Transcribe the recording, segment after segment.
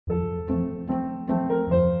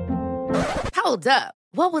Hold up.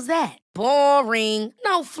 What was that? Boring.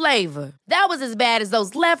 No flavor. That was as bad as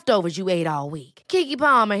those leftovers you ate all week. Keke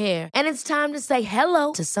Palmer here, and it's time to say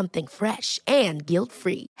hello to something fresh and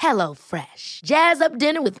guilt-free. Hello Fresh. Jazz up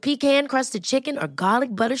dinner with pecan-crusted chicken or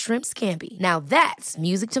garlic butter shrimp scampi. Now that's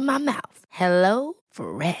music to my mouth. Hello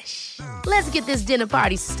Fresh. Let's get this dinner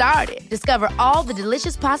party started. Discover all the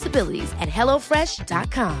delicious possibilities at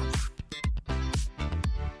hellofresh.com.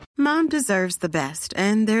 Mom deserves the best,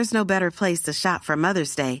 and there's no better place to shop for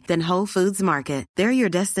Mother's Day than Whole Foods Market. They're your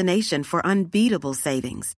destination for unbeatable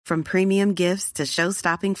savings, from premium gifts to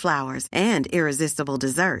show-stopping flowers and irresistible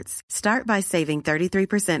desserts. Start by saving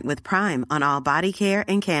 33% with Prime on all body care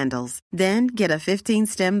and candles. Then get a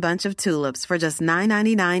 15-stem bunch of tulips for just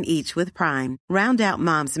 $9.99 each with Prime. Round out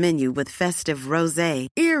Mom's menu with festive rosé,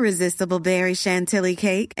 irresistible berry chantilly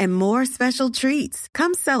cake, and more special treats.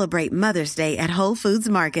 Come celebrate Mother's Day at Whole Foods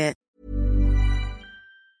Market.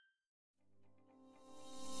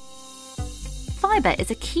 Fibre is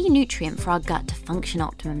a key nutrient for our gut to function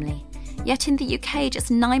optimally. Yet in the UK, just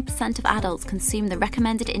 9% of adults consume the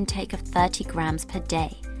recommended intake of 30 grams per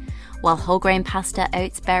day. While whole grain pasta,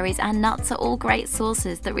 oats, berries and nuts are all great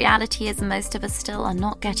sources, the reality is most of us still are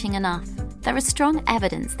not getting enough. There is strong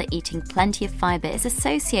evidence that eating plenty of fibre is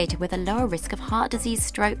associated with a lower risk of heart disease,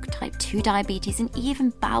 stroke, type 2 diabetes and even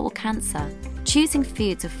bowel cancer. Choosing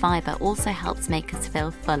foods with fibre also helps make us feel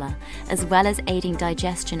fuller, as well as aiding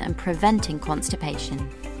digestion and preventing constipation.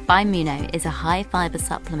 Bimuno is a high-fibre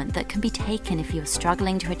supplement that can be taken if you are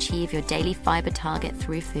struggling to achieve your daily fibre target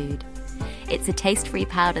through food. It's a taste-free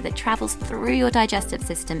powder that travels through your digestive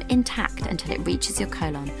system intact until it reaches your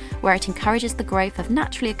colon, where it encourages the growth of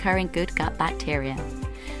naturally occurring good gut bacteria.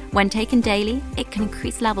 When taken daily, it can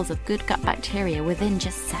increase levels of good gut bacteria within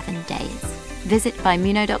just 7 days. Visit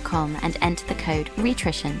Bimuno.com and enter the code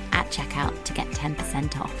RETRITION at checkout to get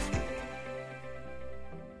 10% off.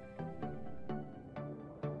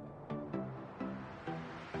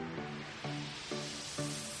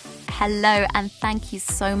 Hello, and thank you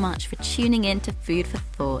so much for tuning in to Food for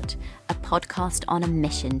Thought, a podcast on a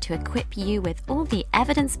mission to equip you with all the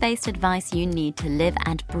evidence-based advice you need to live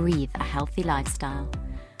and breathe a healthy lifestyle.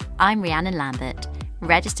 I'm Rhiannon Lambert,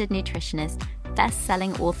 registered nutritionist,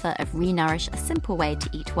 best-selling author of Renourish, A Simple Way to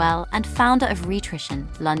Eat Well, and founder of Rhitrition,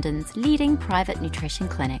 London's leading private nutrition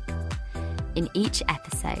clinic. In each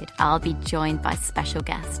episode, I'll be joined by special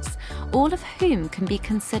guests, all of whom can be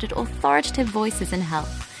considered authoritative voices in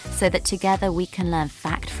health, so that together we can learn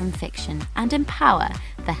fact from fiction and empower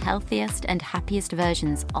the healthiest and happiest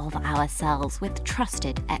versions of ourselves with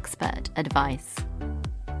trusted expert advice.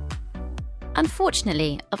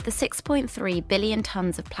 Unfortunately, of the 6.3 billion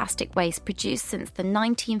tonnes of plastic waste produced since the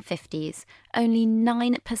 1950s, only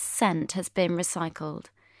 9% has been recycled.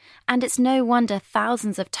 And it's no wonder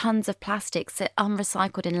thousands of tonnes of plastic sit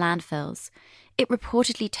unrecycled in landfills. It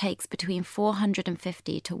reportedly takes between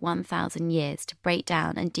 450 to 1,000 years to break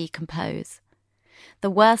down and decompose. The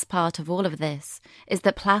worst part of all of this is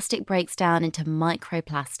that plastic breaks down into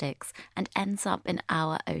microplastics and ends up in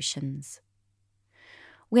our oceans.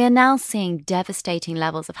 We are now seeing devastating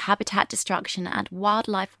levels of habitat destruction and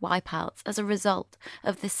wildlife wipeouts as a result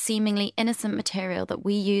of this seemingly innocent material that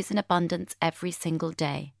we use in abundance every single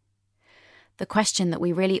day. The question that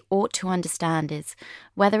we really ought to understand is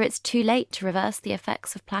whether it's too late to reverse the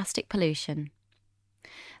effects of plastic pollution.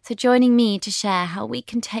 So joining me to share how we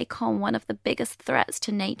can take on one of the biggest threats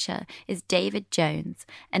to nature is David Jones,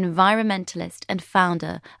 environmentalist and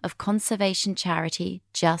founder of conservation charity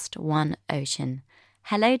Just One Ocean.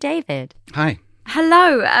 Hello, David. Hi.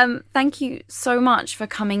 Hello. Thank you so much for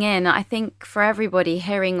coming in. I think for everybody,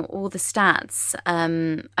 hearing all the stats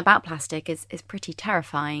about plastic is pretty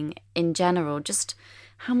terrifying in general. Just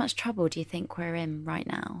how much trouble do you think we're in right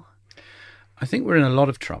now? I think we're in a lot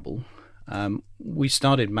of trouble. We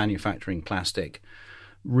started manufacturing plastic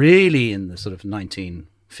really in the sort of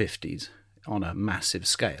 1950s on a massive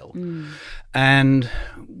scale. And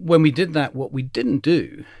when we did that, what we didn't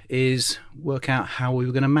do is work out how we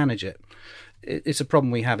were going to manage it. It's a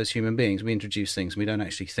problem we have as human beings. We introduce things and we don't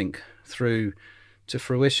actually think through to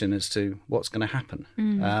fruition as to what's going to happen.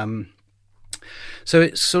 So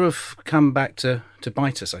it's sort of come back to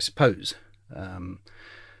bite us, I suppose.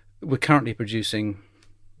 We're currently producing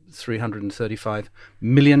 335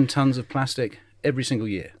 million tonnes of plastic every single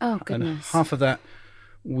year. Oh, goodness. And half of that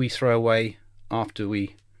we throw away after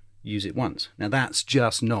we use it once. Now, that's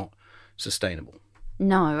just not sustainable.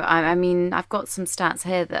 No, I mean, I've got some stats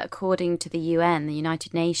here that according to the UN, the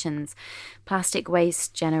United Nations, plastic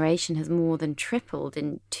waste generation has more than tripled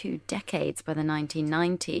in 2 decades by the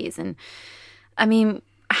 1990s. And I mean,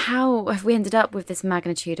 how have we ended up with this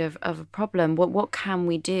magnitude of a problem? What can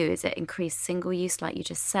we do? Is it increased single use, like you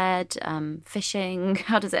just said? Fishing?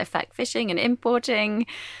 How does it affect fishing and importing?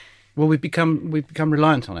 Well, we've become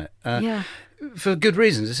reliant on it. For good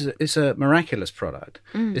reasons. It's a miraculous product.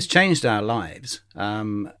 It's changed our lives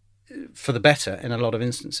for the better in a lot of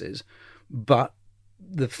instances. But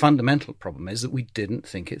the fundamental problem is that we didn't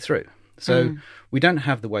think it through. So we don't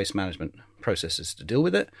have the waste management processes to deal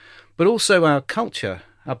with it. But also our culture,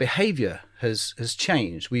 our behaviour has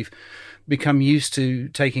changed. We've become used to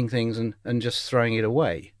taking things and just throwing it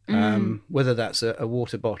away, whether that's a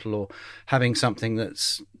water bottle or having something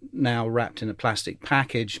that's now wrapped in a plastic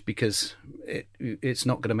package because it's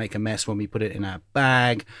not going to make a mess when we put it in our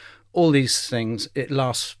bag. All these things, it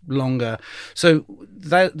lasts longer. So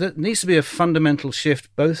there needs to be a fundamental shift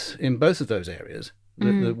in both of those areas,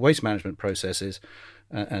 the waste management processes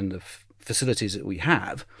and the facilities that we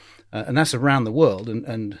have. And that's around the world.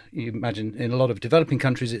 And you imagine in a lot of developing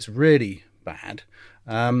countries, it's really bad.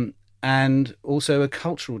 And also a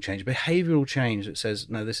cultural change, behavioural change that says,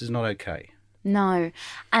 no, this is not okay. No.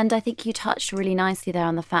 And I think you touched really nicely there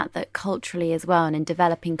on the fact that culturally as well, and in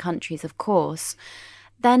developing countries, of course,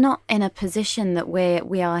 they're not in a position that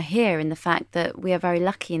we are here, in the fact that we are very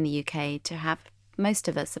lucky in the UK to have, most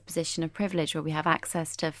of us, a position of privilege where we have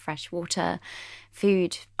access to fresh water,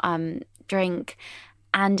 food, drink.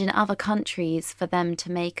 And in other countries, for them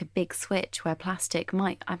to make a big switch where plastic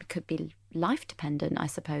could be life dependent, I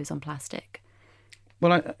suppose, on plastic.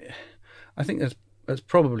 Well, I think that's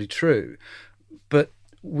probably true. But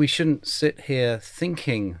we shouldn't sit here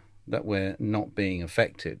thinking that we're not being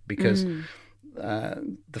affected, because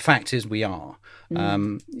the fact is we are.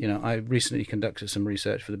 I recently conducted some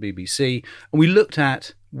research for the BBC, and we looked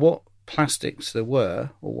at what plastics there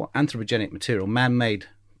were, or what anthropogenic material, man-made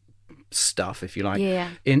stuff, if you like,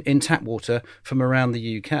 in tap water from around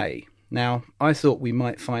the UK. Now, I thought we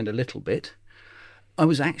might find a little bit. I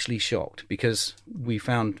was actually shocked because we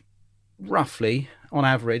found roughly, on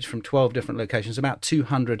average, from 12 different locations, about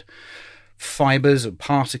 200 fibres or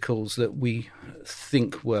particles that we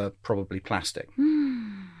think were probably plastic.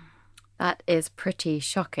 That is pretty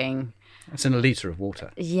shocking. That's in a litre of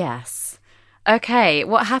water. Yes. Okay,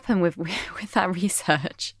 what happened with that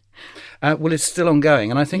research? Well, it's still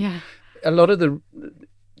ongoing, and I think a lot of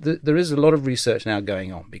there is a lot of research now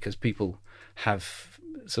going on because people have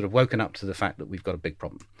sort of woken up to the fact that we've got a big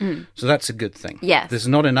problem. So that's a good thing. Yes. There's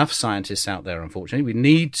not enough scientists out there, unfortunately. We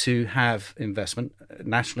need to have investment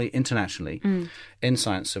nationally, internationally in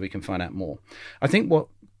science so we can find out more. I think what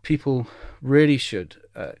people really should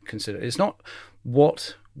consider is not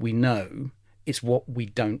what we know, it's what we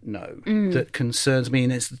don't know that concerns me,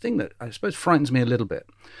 and it's the thing that I suppose frightens me a little bit.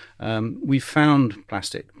 We found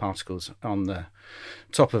plastic particles on the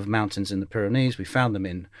top of mountains in the Pyrenees. We found them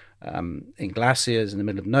in glaciers in the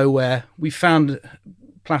middle of nowhere. We found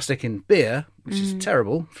plastic in beer, which is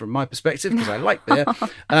terrible from my perspective because I like beer,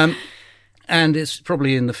 and it's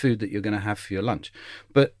probably in the food that you're going to have for your lunch.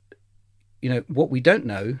 But what we don't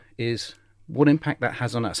know is what impact that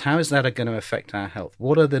has on us. How is that going to affect our health?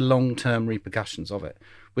 What are the long-term repercussions of it?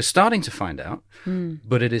 We're starting to find out,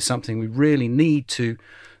 but it is something we really need to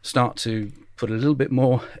start to put a little bit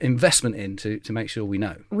more investment in to make sure we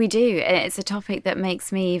know. We do. It's a topic that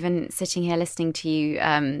makes me, even sitting here listening to you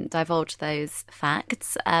divulge those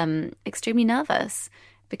facts, extremely nervous.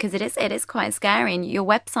 Because it is quite scary. And your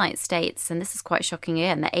website states, and this is quite shocking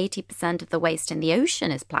again, that 80% of the waste in the ocean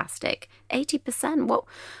is plastic. 80%.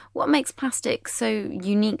 What makes plastic so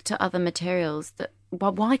unique to other materials that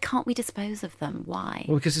why can't we dispose of them? Why?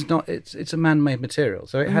 Well, because it's a man-made material,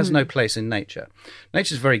 so it has no place in nature.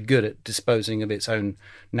 Nature's very good at disposing of its own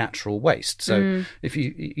natural waste. So if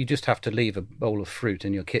you just have to leave a bowl of fruit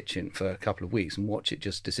in your kitchen for a couple of weeks and watch it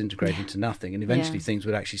just disintegrate into nothing, and eventually things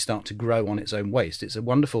would actually start to grow on its own waste. It's a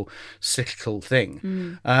wonderful cyclical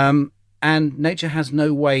thing. And nature has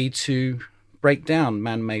no way to break down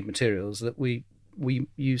man-made materials that we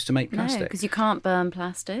use to make plastic. No, because you can't burn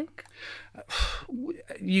plastic.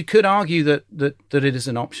 You could argue that it is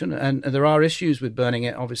an option, and there are issues with burning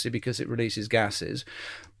it, obviously, because it releases gases.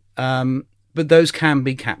 But those can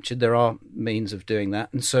be captured. There are means of doing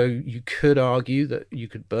that. And so you could argue that you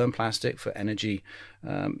could burn plastic for energy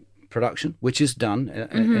production, which is done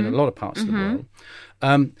in a lot of parts of the world.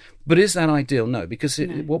 But is that ideal? No, because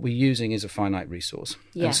what we're using is a finite resource.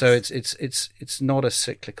 Yes. And so it's not a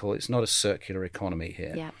cyclical, it's not a circular economy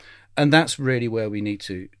here. Yeah. And that's really where we need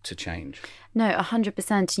to change. No,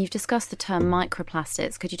 100%. And you've discussed the term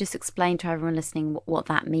microplastics. Could you just explain to everyone listening what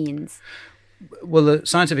that means? Well, the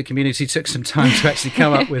scientific community took some time to actually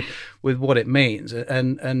come up with what it means.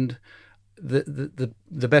 And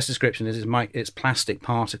the best description is it's plastic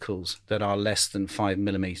particles that are less than 5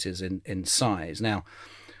 millimeters in size. Now,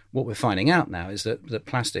 what we're finding out now is that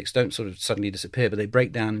plastics don't sort of suddenly disappear, but they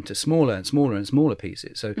break down into smaller and smaller and smaller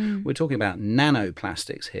pieces. So we're talking about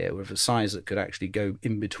nanoplastics here, of a size that could actually go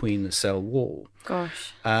in between the cell wall.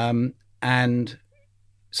 Gosh. And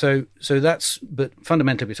so that's, but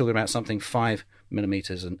fundamentally we're talking about something 5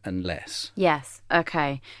 millimeters and less. Yes.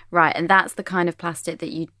 Okay. Right. And that's the kind of plastic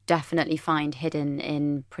that you definitely find hidden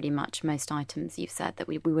in pretty much most items you've said that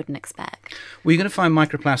we wouldn't expect. Well, you're going to find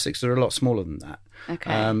microplastics that are a lot smaller than that.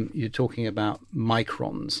 Okay. You're talking about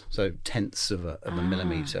microns, so tenths of a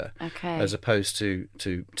millimeter, okay, as opposed to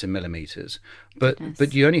millimeters.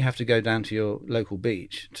 But you only have to go down to your local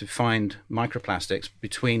beach to find microplastics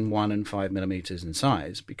between 1 and 5 millimeters in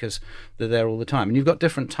size, because they're there all the time. And you've got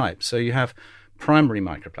different types. So you have primary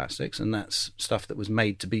microplastics, and that's stuff that was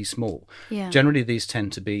made to be small. Yeah. Generally, these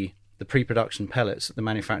tend to be the pre-production pellets that the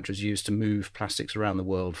manufacturers use to move plastics around the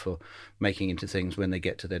world for making into things when they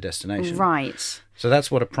get to their destination. Right. So that's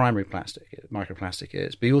what a primary microplastic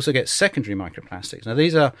is. But you also get secondary microplastics. Now,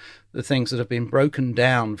 these are the things that have been broken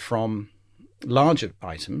down from larger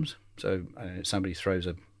items. So somebody throws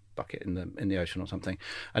a bucket in the ocean or something,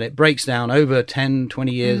 and it breaks down over 10,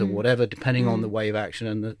 20 years or whatever, depending on the wave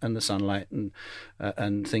action and the sunlight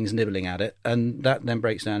and things nibbling at it, and that then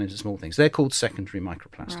breaks down into small things. They're called secondary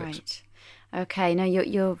microplastics. Right. Okay, no,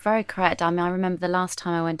 you're very correct. I mean, I remember the last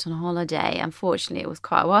time I went on holiday. Unfortunately, it was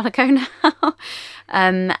quite a while ago now.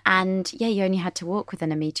 And yeah, you only had to walk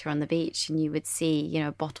within a metre on the beach, and you would see,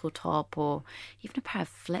 a bottle top or even a pair of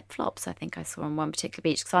flip flops. I think I saw on one particular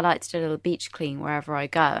beach, because I like to do a little beach clean wherever I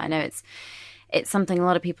go. I know it's something a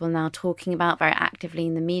lot of people are now talking about very actively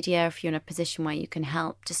in the media. If you're in a position where you can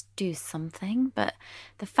help, just do something. But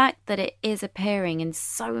the fact that it is appearing in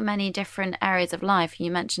so many different areas of life, you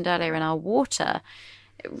mentioned earlier in our water,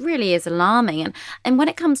 it really is alarming. And when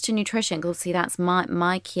it comes to nutrition, obviously that's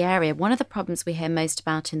my key area. One of the problems we hear most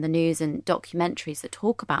about in the news and documentaries that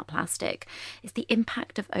talk about plastic is the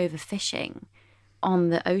impact of overfishing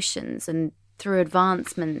on the oceans, and through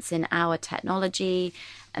advancements in our technology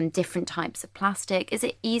and different types of plastic. Is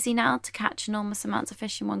it easy now to catch enormous amounts of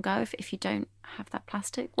fish in one go if you don't have that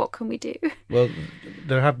plastic? What can we do? Well,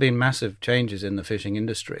 there have been massive changes in the fishing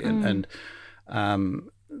industry, and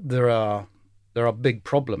there are big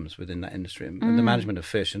problems within that industry. And the management of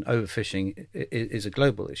fish and overfishing is a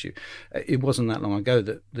global issue. It wasn't that long ago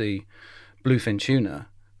that the bluefin tuna,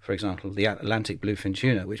 for example, the Atlantic bluefin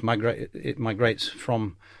tuna, which migrates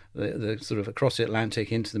from the sort of across the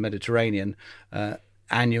Atlantic into the Mediterranean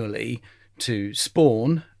annually to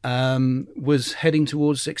spawn, was heading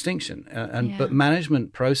towards extinction. But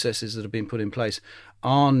management processes that have been put in place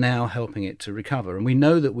are now helping it to recover. And we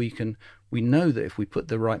know that if we put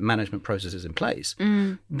the right management processes in place,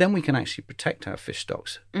 then we can actually protect our fish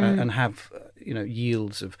stocks and have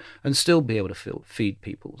yields and still be able to feed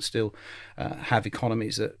people, still have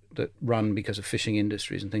economies that run because of fishing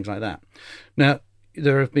industries and things like that. Now,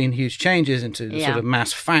 there have been huge changes into the sort of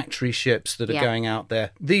mass factory ships that are going out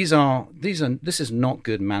there. This is not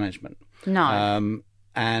good management. No.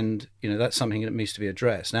 And that's something that needs to be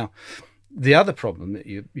addressed. Now, the other problem that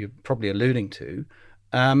you're probably alluding to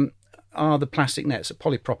are the plastic nets, the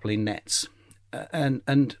polypropylene nets,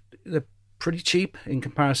 and they're pretty cheap in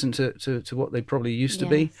comparison to what they probably used to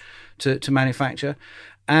be to manufacture.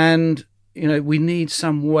 And we need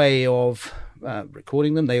some way of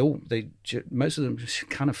recording them. Most of them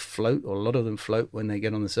kind of float, or a lot of them float when they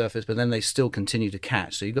get on the surface, but then they still continue to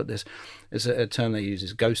catch. So you've got this, it's a term they use,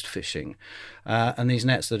 is ghost fishing, and these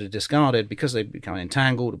nets that are discarded because they become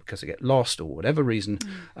entangled or because they get lost or whatever reason,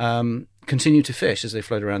 continue to fish as they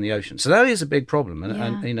float around the ocean. So that is a big problem,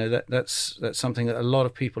 and that's something that a lot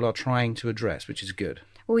of people are trying to address, which is good.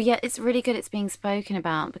 Well, yeah, it's really good it's being spoken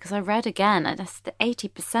about, because I read again that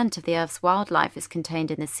 80% of the Earth's wildlife is contained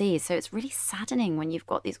in the seas. So it's really saddening when you've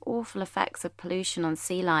got these awful effects of pollution on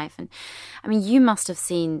sea life. And I mean, you must have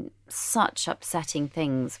seen such upsetting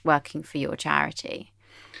things working for your charity.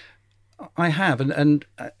 I have, and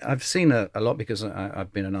I've seen a lot, because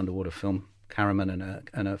I've been an underwater film cameraman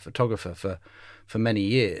and a photographer for many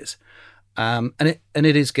years. And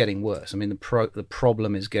it is getting worse. I mean, the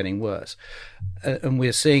problem is getting worse, and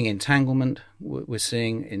we're seeing entanglement. We're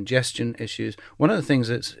seeing ingestion issues. One of the things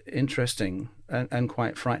that's interesting and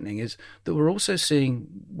quite frightening is that we're also seeing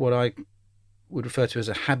what would refer to as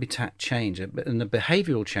a habitat change and a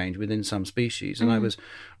behavioral change within some species. And I was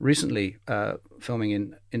recently filming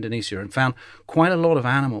in Indonesia and found quite a lot of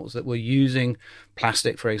animals that were using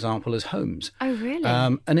plastic, for example, as homes. Oh, really?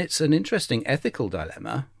 And it's an interesting ethical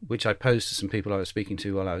dilemma, which I posed to some people I was speaking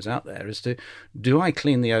to while I was out there, as to, do I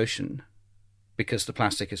clean the ocean because the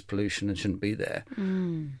plastic is pollution and shouldn't be there?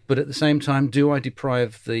 But at the same time, do I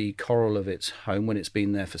deprive the coral of its home when it's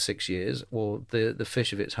been there for 6 years, or the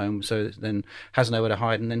fish of its home, so it then has nowhere to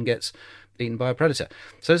hide and then gets eaten by a predator?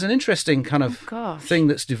 So it's an interesting kind of thing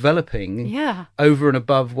that's developing over and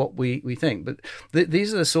above what we think. But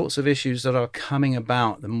these are the sorts of issues that are coming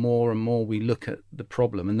about the more and more we look at the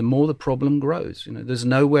problem, and the more the problem grows. There's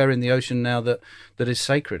nowhere in the ocean now that is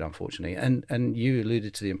sacred, unfortunately. And you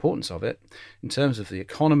alluded to the importance of it. In terms of the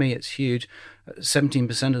economy, it's huge.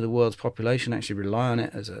 17% of the world's population actually rely on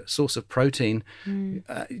it as a source of protein.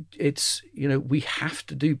 It's, we have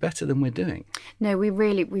to do better than we're doing. No, we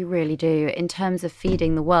really do. In terms of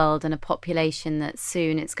feeding the world and a population that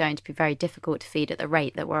soon it's going to be very difficult to feed at the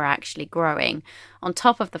rate that we're actually growing, on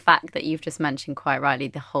top of the fact that you've just mentioned quite rightly,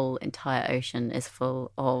 the whole entire ocean is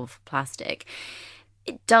full of plastic.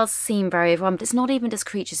 It does seem very overwhelmed. It's not even just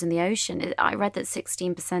creatures in the ocean. I read that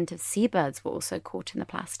 16% of seabirds were also caught in the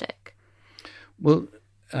plastic. Well,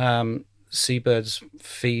 seabirds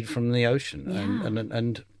feed from the ocean,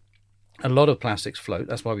 and a lot of plastics float.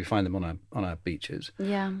 That's why we find them on our beaches.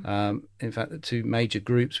 Yeah. In fact, the two major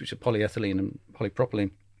groups, which are polyethylene and polypropylene,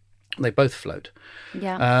 they both float.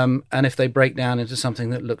 Yeah. And if they break down into something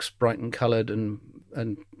that looks bright and coloured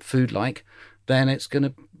and food-like, then it's going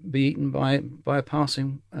to be eaten by a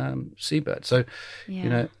passing seabird. So,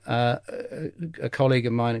 a colleague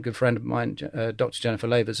of mine, a good friend of mine, Dr. Jennifer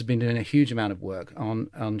Lavers, has been doing a huge amount of work on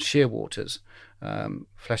shearwaters,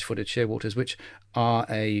 flesh-footed shearwaters, which are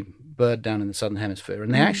a bird down in the southern hemisphere.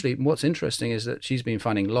 And they actually, what's interesting is that she's been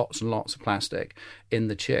finding lots and lots of plastic in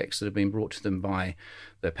the chicks that have been brought to them by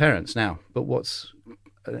their parents. Now, but what's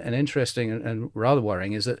an interesting and rather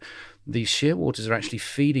worrying is that these shearwaters are actually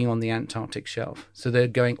feeding on the Antarctic shelf. So they're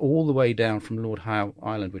going all the way down from Lord Howe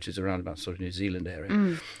Island, which is around about sort of New Zealand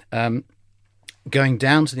area, going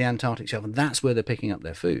down to the Antarctic shelf, and that's where they're picking up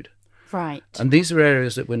their food. Right. And these are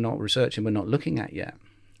areas that we're not researching, we're not looking at yet.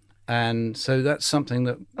 And so that's something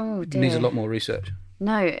that needs a lot more research.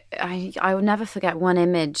 No, I will never forget one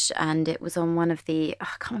image, and it was on one of the, I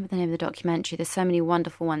can't remember the name of the documentary. There's so many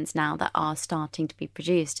wonderful ones now that are starting to be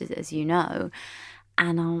produced, as you know.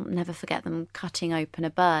 And I'll never forget them cutting open a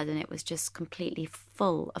bird, and it was just completely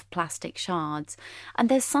full of plastic shards. And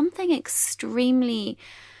there's something extremely,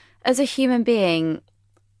 as a human being,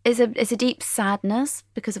 is a deep sadness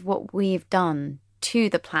because of what we've done to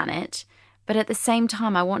the planet. But at the same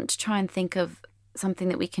time, I want to try and think of something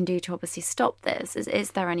that we can do to obviously stop this.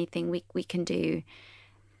 Is there anything we can do?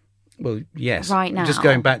 Well, yes. Right now. Just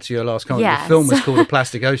going back to your last comment, yes. The film was called A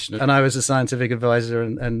Plastic Ocean, and I was a scientific advisor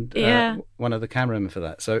and one of the cameramen for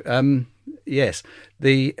that. So, yes.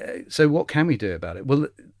 So what can we do about it? Well,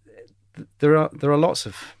 there are lots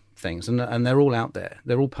of things, and they're all out there.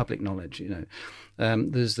 They're all public knowledge,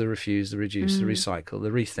 There's the refuse, the reduce, the recycle, the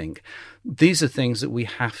rethink. These are things that we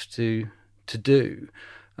have to do.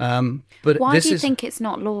 But why do you think it's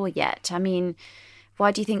not law yet? I mean,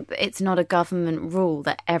 why do you think that it's not a government rule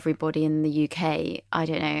that everybody in the UK, I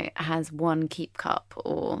don't know, has one keep cup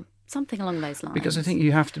or something along those lines? Because I think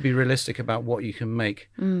you have to be realistic about what you can make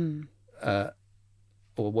or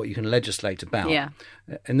what you can legislate about. Yeah.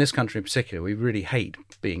 In this country in particular, we really hate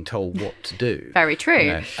being told what to do. Very true.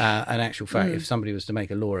 In actual fact, if somebody was to make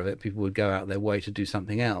a law of it, people would go out their way to do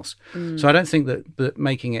something else. So I don't think that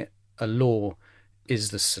making it a law is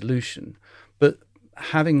the solution. But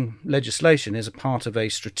having legislation is a part of a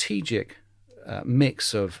strategic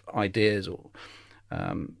mix of ideas, or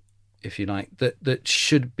if you like, that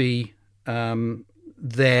should be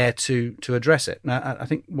there to address it. Now, I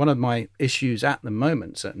think one of my issues at the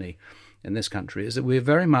moment, certainly in this country, is that we're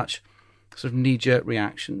very much sort of knee-jerk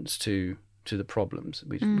reactions to the problems.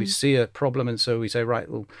 We see a problem, and so we say, right,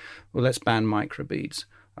 well, let's ban microbeads.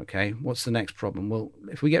 Okay, what's the next problem? Well,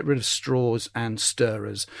 if we get rid of straws and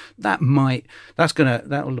stirrers, that'll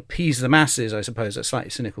appease the masses, I suppose. That's a slightly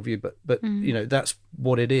cynical view, but that's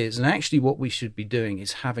what it is. And actually what we should be doing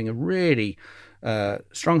is having a really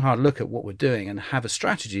strong, hard look at what we're doing and have a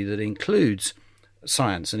strategy that includes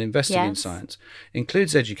science and investing in science,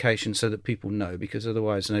 includes education so that people know, because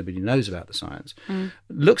otherwise nobody knows about the science,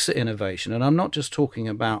 looks at innovation. And I'm not just talking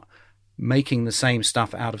about making the same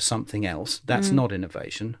stuff out of something else. That's not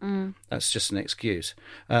innovation. That's just an excuse.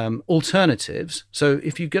 Alternatives. So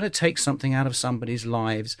if you're going to take something out of somebody's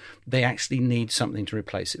lives, they actually need something to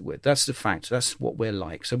replace it with. That's the fact. That's what we're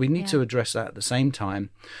like. So we need to address that at the same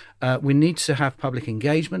time. We need to have public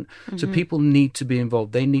engagement. So people need to be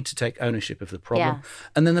involved. They need to take ownership of the problem. Yes.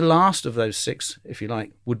 And then the last of those 6, if you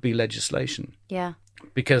like, would be legislation. Yeah.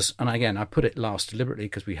 Because, and again, I put it last deliberately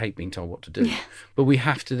because we hate being told what to do. But we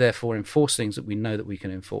have to therefore enforce things that we know that we can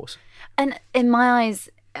enforce. And in my eyes,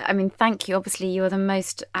 I mean, thank you. Obviously, you're the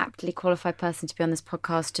most aptly qualified person to be on this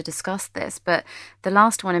podcast to discuss this. But the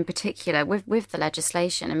last one in particular, with the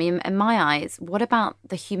legislation, I mean, in my eyes, what about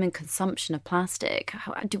the human consumption of plastic?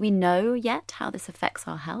 Do we know yet how this affects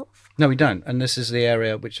our health? No, we don't. And this is the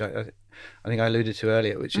area which I think I alluded to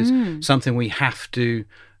earlier, which is something we have to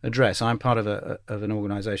address. I'm part of an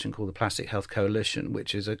organisation called the Plastic Health Coalition,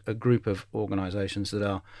 which is a group of organisations that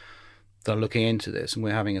are looking into this, and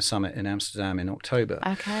we're having a summit in Amsterdam in October.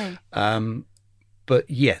 Okay. But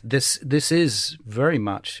yeah, this is very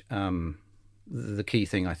much the key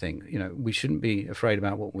thing. I think we shouldn't be afraid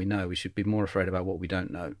about what we know. We should be more afraid about what we don't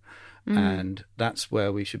know. And that's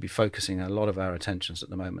where we should be focusing a lot of our attentions at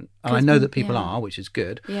the moment. And I know that people are, which is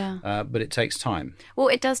good, but it takes time. Well,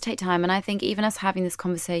 it does take time, and I think even us having this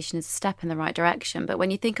conversation is a step in the right direction. But when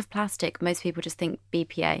you think of plastic, most people just think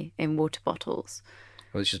BPA in water bottles.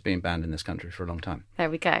 Well, it's just been banned in this country for a long time. There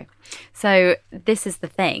we go. So this is the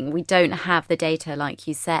thing. We don't have the data, like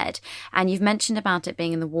you said. And you've mentioned about it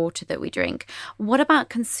being in the water that we drink. What about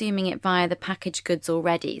consuming it via the packaged goods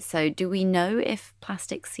already? So do we know if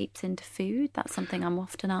plastic seeps into food? That's something I'm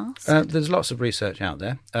often asked. There's lots of research out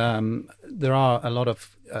there. There are a lot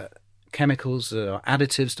of chemicals,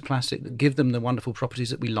 additives to plastic that give them the wonderful properties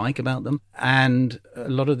that we like about them. And a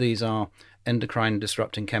lot of these are endocrine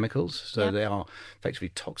disrupting chemicals, so they are effectively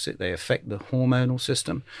toxic. They affect the hormonal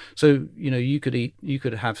system. So you could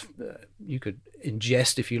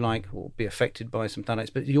ingest, if you like, or be affected by some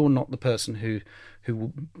phthalates, but you're not the person who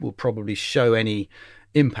will probably show any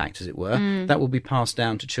impact, as it were. That will be passed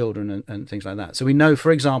down to children and things like that. So we know,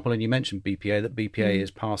 for example, and you mentioned BPA, that BPA is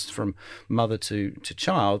passed from mother to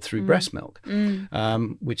child through breast milk,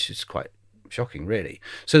 which is quite shocking, really.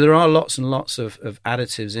 So there are lots and lots of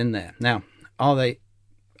additives in there. Now, are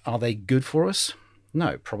they good for us?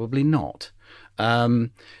 No, probably not.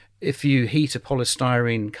 If you heat a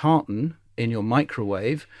polystyrene carton in your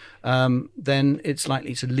microwave, then it's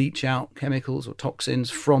likely to leach out chemicals or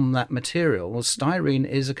toxins from that material. Well, styrene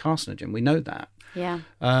is a carcinogen. We know that. Yeah.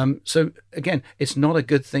 So again, it's not a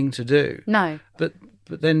good thing to do. No. But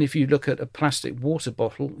then if you look at a plastic water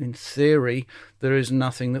bottle, in theory, there is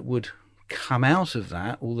nothing that would come out of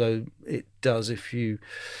that, although it does if you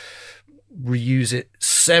reuse it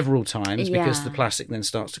several times, because the plastic then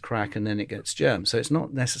starts to crack and then it gets germs. So it's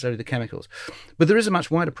not necessarily the chemicals. But there is a much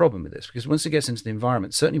wider problem with this, because once it gets into the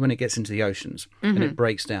environment, certainly when it gets into the oceans and it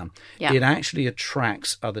breaks down, it actually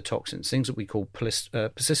attracts other toxins, things that we call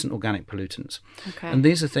persistent organic pollutants. Okay. And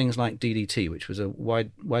these are things like DDT, which was a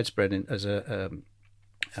widespread as a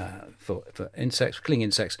for insects, killing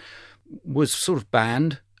insects, was sort of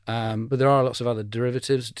banned. But there are lots of other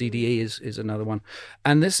derivatives. DDE is another one.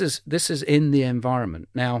 And this is in the environment.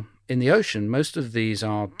 Now, in the ocean, most of these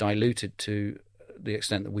are diluted to the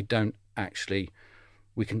extent that we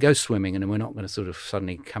can go swimming and we're not going to sort of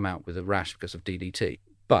suddenly come out with a rash because of DDT.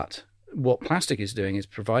 But what plastic is doing is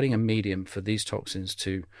providing a medium for these toxins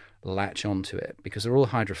to latch onto it, because they're all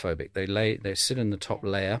hydrophobic. They sit in the top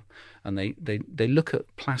layer, and they look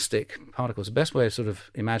at plastic particles. The best way of sort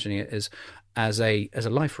of imagining it is as a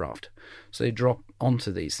life raft. So they drop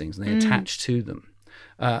onto these things and they attach to them.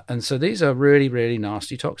 And so these are really, really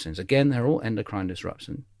nasty toxins. Again, they're all endocrine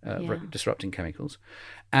disrupting chemicals,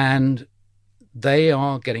 and they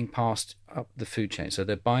are getting passed up the food chain. So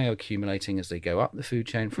they're bioaccumulating as they go up the food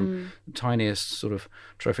chain, from the tiniest sort of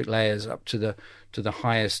trophic layers up to the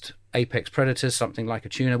highest apex predators, something like a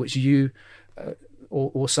tuna, which you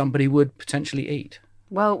or somebody would potentially eat.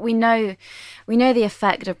 Well, we know the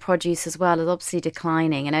effect of produce as well is obviously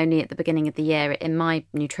declining, and only at the beginning of the year, in my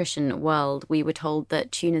nutrition world, we were told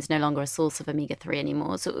that tuna is no longer a source of omega-3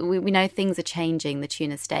 anymore. So we know things are changing, the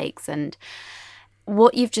tuna steaks. And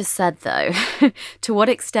what you've just said, though, to what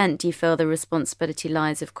extent do you feel the responsibility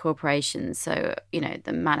lies with corporations? So,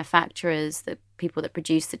 the manufacturers, the people that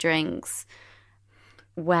produce the drinks,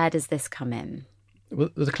 where does this come in? Well,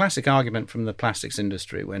 the classic argument from the plastics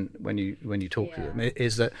industry when you talk to them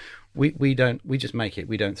is that we just make it,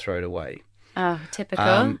 we don't throw it away. Oh,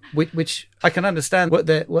 typical. Which I can understand what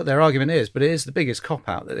their argument is, but it is the biggest cop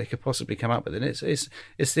out that they could possibly come up with, and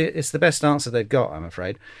it's the best answer they've got, I'm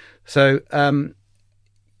afraid. So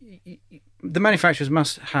the manufacturers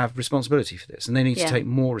must have responsibility for this, and they need to take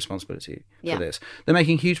more responsibility for this. They're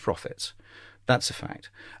making huge profits. That's a fact.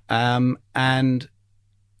 And,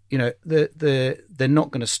 you know, they're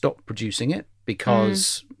not going to stop producing it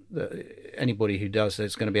because anybody who does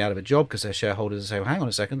is going to be out of a job because their shareholders say, well, hang on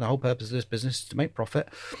a second, the whole purpose of this business is to make profit.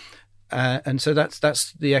 And so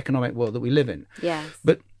that's the economic world that we live in. Yes.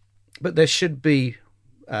 But there should be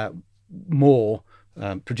more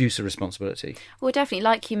producer responsibility. Well, definitely,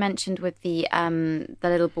 like you mentioned with the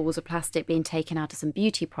little balls of plastic being taken out of some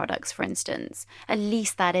beauty products, for instance. At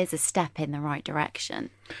least that is a step in the right direction.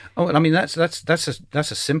 Oh, I mean that's a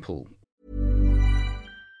simple.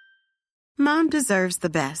 Mom deserves the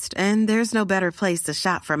best, and there's no better place to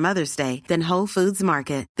shop for Mother's Day than Whole Foods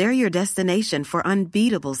Market. They're your destination for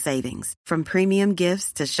unbeatable savings, from premium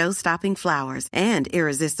gifts to show-stopping flowers and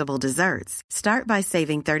irresistible desserts. Start by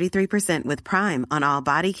saving 33% with Prime on all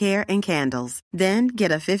body care and candles. Then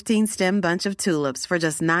get a 15-stem bunch of tulips for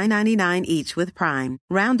just $9.99 each with Prime.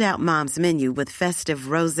 Round out Mom's menu with festive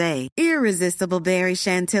rosé, irresistible berry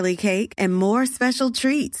chantilly cake, and more special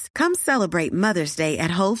treats. Come celebrate Mother's Day at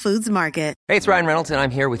Whole Foods Market. Hey, it's Ryan Reynolds, and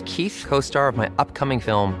I'm here with Keith, co-star of my upcoming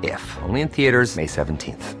film, If, only in theaters May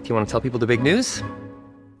 17th. Do you want to tell people the big news?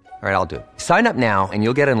 All right, I'll do it. Sign up now and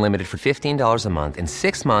you'll get unlimited for $15 a month and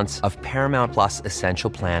 6 months of Paramount Plus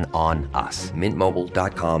Essential Plan on us.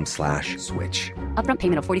 MintMobile.com/switch. Upfront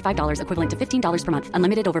payment of $45 equivalent to $15 per month.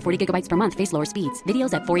 Unlimited over 40 gigabytes per month. Face lower speeds.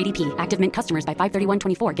 Videos at 480p. Active Mint customers by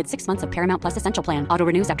 531.24 get 6 months of Paramount Plus Essential Plan. Auto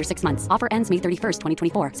renews after 6 months. Offer ends May 31st,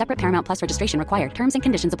 2024. Separate Paramount Plus registration required. Terms and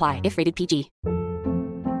conditions apply if rated PG.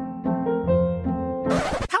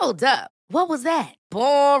 Hold up. What was that?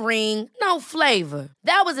 Boring. No flavor.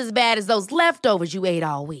 That was as bad as those leftovers you ate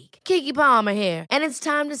all week. Keke Palmer here, and it's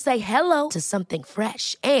time to say hello to something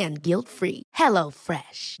fresh and guilt-free. Hello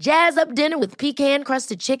Fresh. Jazz up dinner with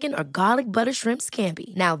pecan-crusted chicken or garlic butter shrimp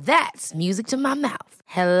scampi. Now that's music to my mouth.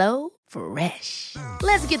 Hello Fresh.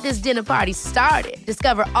 Let's get this dinner party started.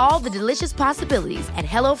 Discover all the delicious possibilities at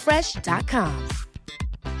HelloFresh.com.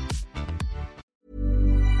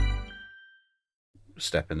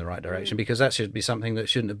 Step in the right direction, because that should be something that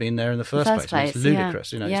shouldn't have been there in the first place. It's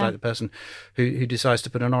ludicrous. You know, it's like the person who decides to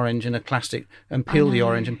put an orange in a plastic and peel the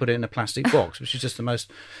orange and put it in a plastic box, which is just the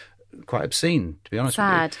most quite obscene, to be honest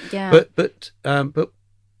with you. Yeah.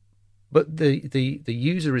 But the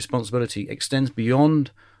user responsibility extends beyond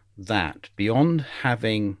that, beyond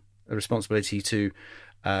having a responsibility to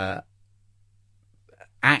act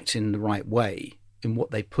in the right way in what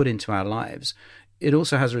they put into our lives. It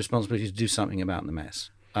also has a responsibility to do something about the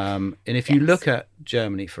mess. And if you look at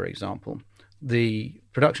Germany, for example, the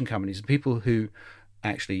production companies, the people who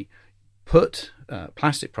actually put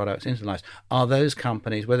plastic products into lives are those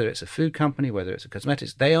companies, whether it's a food company, whether it's a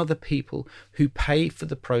cosmetics, they are the people who pay for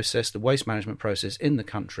the process, the waste management process in the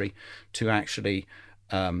country to actually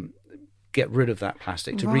get rid of that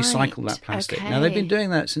plastic, to recycle that plastic. Okay. Now, they've been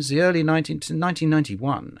doing that since the early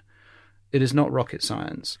 1991. It is not rocket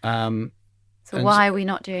science. So why are we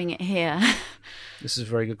not doing it here? This is a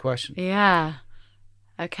very good question. Yeah.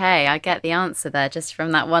 Okay, I get the answer there just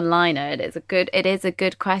from that one-liner. It is a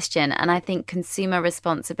good question, and I think consumer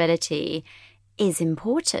responsibility is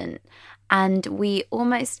important. And we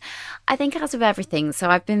almost, I think, out of everything. So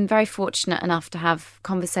I've been very fortunate enough to have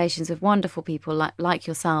conversations with wonderful people like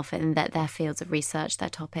yourself in their fields of research, their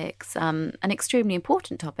topics, and extremely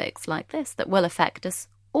important topics like this that will affect us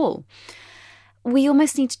all. We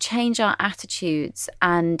almost need to change our attitudes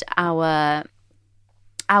and our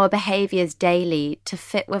behaviours daily to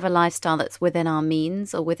fit with a lifestyle that's within our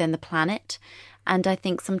means or within the planet. And I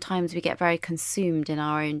think sometimes we get very consumed in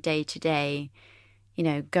our own day-to-day,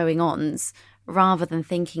 going-ons, rather than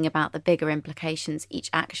thinking about the bigger implications each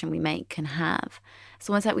action we make can have. It's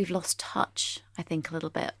almost like we've lost touch, I think, a little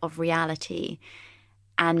bit of reality.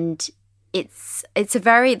 And this is a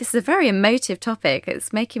very emotive topic.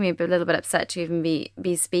 It's making me a little bit upset to even be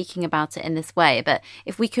speaking about it in this way. But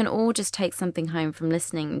if we can all just take something home from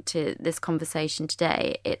listening to this conversation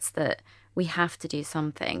today, it's that we have to do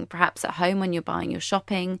something. Perhaps at home when you're buying your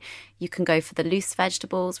shopping, you can go for the loose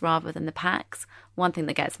vegetables rather than the packs. One thing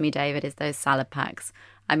that gets me, David, is those salad packs.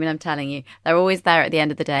 I mean, I'm telling you, they're always there at the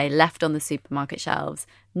end of the day, left on the supermarket shelves.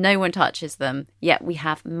 No one touches them, yet we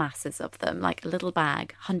have masses of them, like a little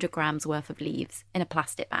bag, 100 grams worth of leaves in a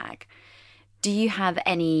plastic bag. Do you have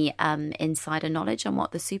any insider knowledge on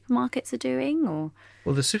what the supermarkets are doing, or?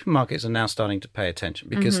 Well, the supermarkets are now starting to pay attention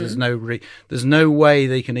because there's no way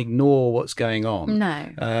they can ignore what's going on.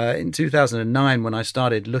 No. In 2009, when I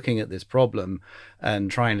started looking at this problem and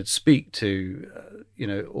trying to speak to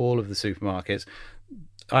all of the supermarkets,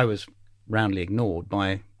 I was roundly ignored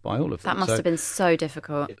by all of them. That must have been so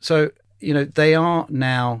difficult. So they are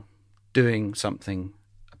now doing something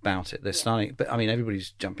about it. They're starting, but I mean,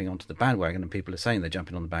 everybody's jumping onto the bandwagon, and people are saying they're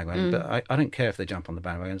jumping on the bandwagon. But I don't care if they jump on the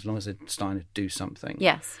bandwagon as long as they're starting to do something.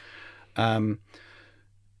 Yes.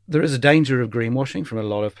 There is a danger of greenwashing from a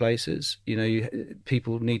lot of places.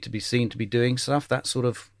 People need to be seen to be doing stuff. That sort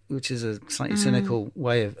of, which is a slightly cynical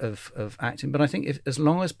way of acting. But I think as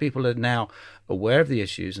long as people are now aware of the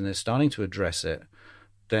issues and they're starting to address it,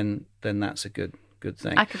 then that's a good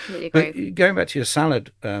thing. I completely agree. But going back to your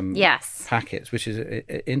salad yes. packets, which is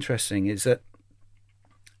interesting, is that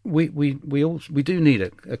we do need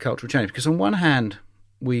a cultural change, because on one hand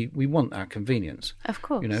we want our convenience. Of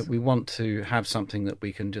course. We want to have something that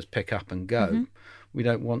we can just pick up and go. Mm-hmm. We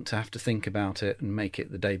don't want to have to think about it and make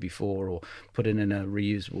it the day before or put it in a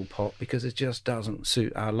reusable pot, because it just doesn't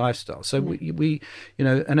suit our lifestyle. So we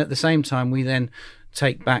and at the same time we then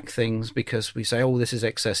take back things because we say, oh, this is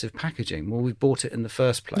excessive packaging. Well, we bought it in the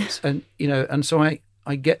first place. And and so I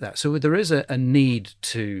get that. So there is a need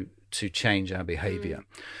to change our behavior.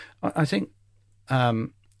 I think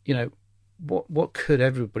what could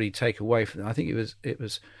everybody take away from that? I think it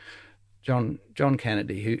was John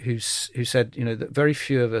Kennedy who said that very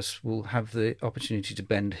few of us will have the opportunity to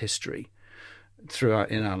bend history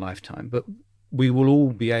in our lifetime, but we will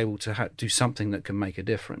all be able to do something that can make a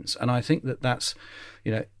difference. And I think that's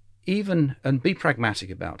even, and be pragmatic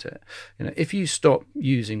about it. If you stop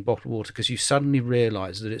using bottled water because you suddenly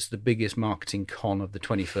realise that it's the biggest marketing con of the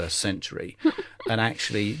 21st century, and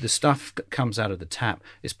actually the stuff that comes out of the tap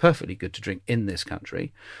is perfectly good to drink in this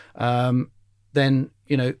country, then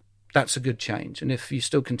that's a good change. And if you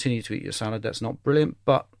still continue to eat your salad, that's not brilliant,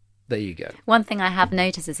 but there you go. One thing I have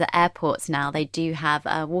noticed is at airports now, they do have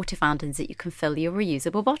water fountains that you can fill your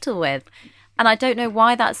reusable bottle with. And I don't know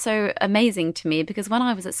why that's so amazing to me, because when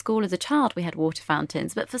I was at school as a child, we had water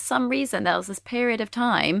fountains. But for some reason, there was this period of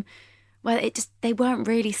time where they weren't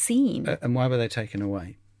really seen. And why were they taken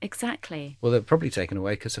away? Exactly. Well, they're probably taken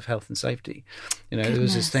away because of health and safety. There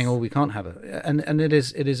was this thing, we can't have it. And it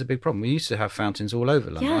is a big problem. We used to have fountains all over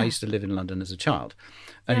London. Yeah. I used to live in London as a child.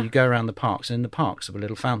 And you go around the parks, and in the parks there were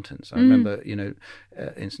little fountains. I remember, in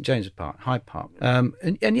St James's Park, Hyde Park.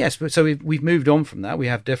 And yes, so we've moved on from that. We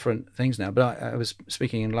have different things now. But I was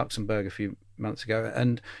speaking in Luxembourg a few months ago,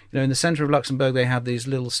 and in the centre of Luxembourg they have these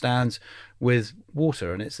little stands with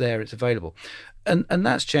water, and it's available. And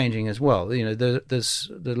that's changing as well. There's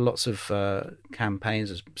lots of campaigns.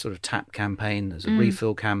 There's sort of tap campaign. There's a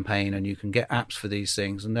refill campaign, and you can get apps for these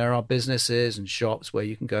things. And there are businesses and shops where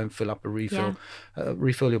you can go and fill up a refill,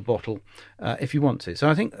 refill your bottle if you want to. So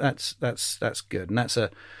I think that's good, and that's a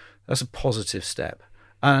positive step.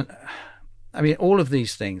 I mean, all of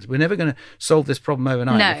these things, we're never going to solve this problem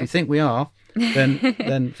overnight. No. If you think we are,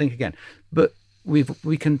 then think again. But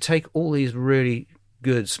we can take all these really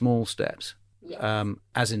good small steps.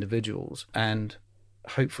 As individuals, and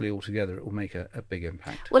hopefully altogether it will make a big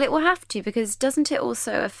impact. Well, it will have to, because doesn't it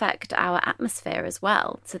also affect our atmosphere as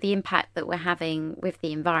well? So the impact that we're having with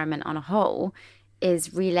the environment on a whole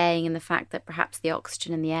is relaying in the fact that perhaps the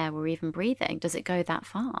oxygen in the air we're even breathing, does it go that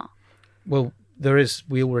far? Well,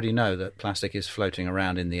 we already know that plastic is floating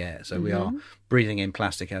around in the air, so we are breathing in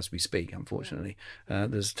plastic as we speak, unfortunately.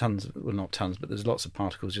 There's not tons, but there's lots of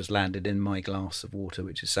particles just landed in my glass of water,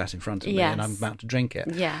 which is sat in front of me, and I'm about to drink it.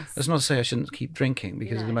 Yes. That's not to say I shouldn't keep drinking,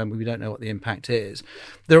 because at the moment we don't know what the impact is.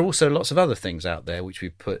 There are also lots of other things out there which we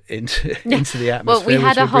put into the atmosphere. Well, we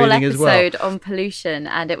had a whole episode on pollution,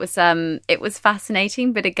 and it was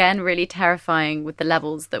fascinating, but again, really terrifying with the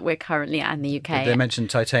levels that we're currently at in the UK. Did they mentioned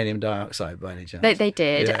titanium dioxide by any chance? They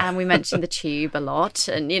did, and we mentioned the tube a lot,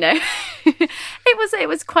 and it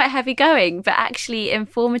was quite heavy going, but actually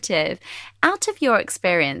informative. Out of your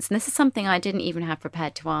experience, and this is something I didn't even have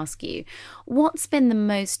prepared to ask you, what's been the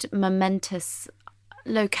most momentous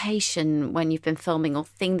location when you've been filming, or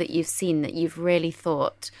thing that you've seen that you've really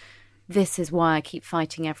thought, this is why I keep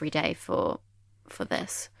fighting every day for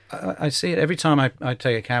this? I see it every time I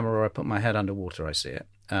take a camera or I put my head underwater. I see it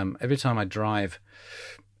every time I drive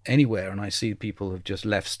anywhere and I see people have just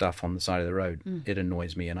left stuff on the side of the road. It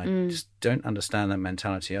annoys me, and I just don't understand that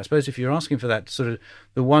mentality. I suppose if you're asking for that, sort of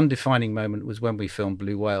the one defining moment was when we filmed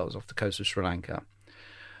blue whales off the coast of Sri Lanka,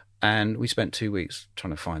 and we spent 2 weeks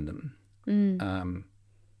trying to find them.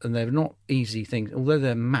 and they're not easy things, although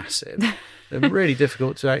they're massive. They're really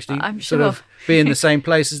difficult to actually I'm sort sure. of be in the same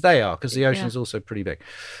place as they are, because the ocean's also pretty big.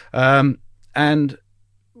 And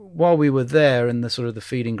while we were there in the sort of the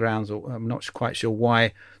feeding grounds, or I'm not quite sure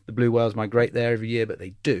why the blue whales migrate there every year, but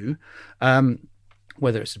they do,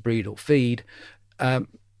 whether it's to breed or feed,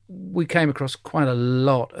 we came across quite a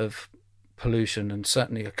lot of pollution, and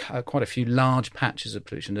certainly quite a few large patches of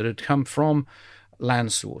pollution that had come from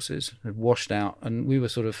land sources, had washed out, and we were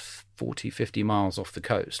sort of 40, 50 miles off the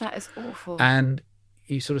coast. That is awful. And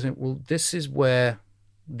you sort of think, well, this is where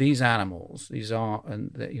these animals, these are,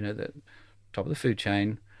 and the top of the food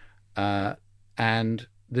chain, and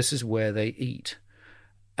this is where they eat,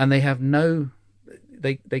 and they have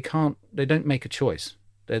they don't make a choice.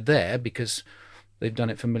 They're there because they've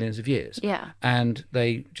done it for millions of years. Yeah. And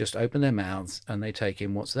they just open their mouths and they take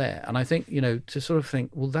in what's there. And I think, to sort of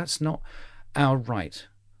think, well, that's not our right.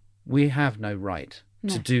 We have no right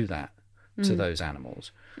to do that to those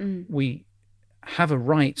animals. We have a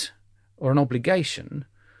right or an obligation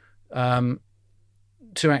to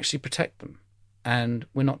actually protect them, and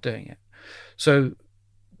we're not doing it. So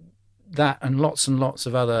that and lots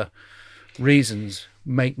of other reasons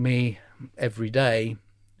make me every day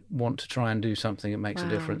want to try and do something that makes a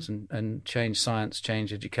difference, and change science,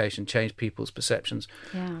 change education, change people's perceptions.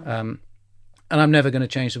 Yeah. And I'm never going to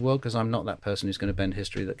change the world, because I'm not that person who's going to bend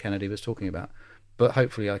history that Kennedy was talking about. But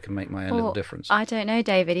hopefully I can make my own little difference. I don't know,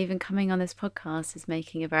 David. Even coming on this podcast is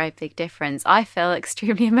making a very big difference. I feel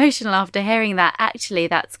extremely emotional after hearing that. Actually,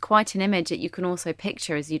 that's quite an image that you can also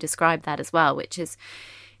picture as you describe that as well, which is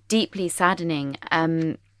deeply saddening.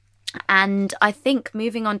 And I think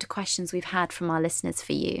moving on to questions we've had from our listeners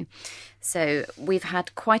for you. So we've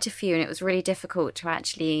had quite a few, and it was really difficult to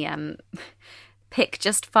actually pick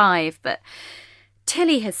just 5. But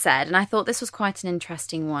Tilly has said, and I thought this was quite an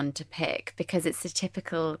interesting one to pick, because it's a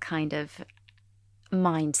typical kind of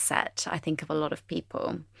mindset, I think, of a lot of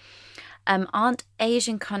people. Aren't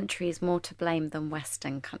Asian countries more to blame than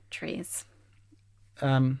Western countries?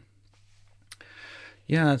 Yeah,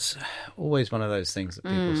 it's always one of those things that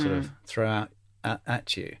people sort of throw out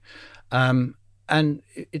at you. And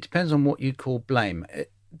it depends on what you call blame.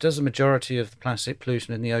 Does the majority of the plastic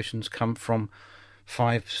pollution in the oceans come from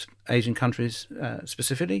 5 Asian countries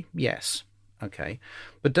specifically? Yes. Okay.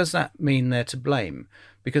 But does that mean they're to blame?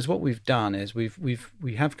 Because what we've done is we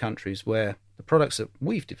have countries where the products that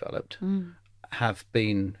we've developed have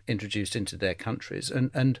been introduced into their countries.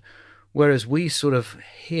 And whereas we sort of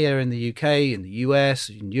here in the UK, in the US,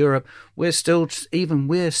 in Europe, we're still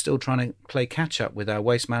trying to play catch up with our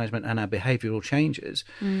waste management and our behavioural changes.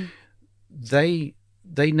 They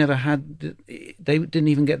never had. They didn't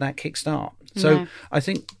even get that kickstart. So I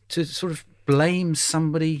think to sort of blame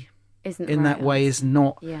somebody that way is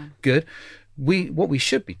not good. What we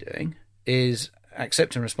should be doing is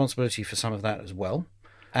accepting responsibility for some of that as well,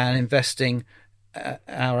 and investing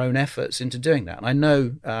our own efforts into doing that. And I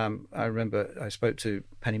know, I remember I spoke to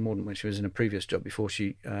Penny Mordaunt when she was in a previous job before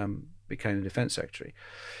she became the Defence Secretary,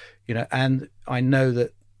 and I know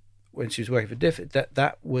that when she was working for DFID,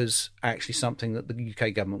 that was actually something that the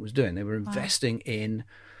UK government was doing. They were investing in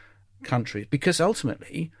countries, because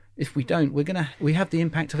ultimately, if we don't, we have the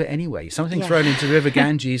impact of it anyway. Something thrown into the River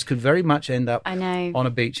Ganges could very much end up on a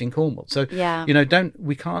beach in Cornwall. So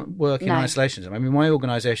we can't work in isolation. I mean, my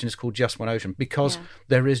organisation is called Just One Ocean because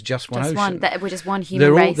there is just one ocean. We're just one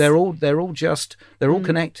human race. They're all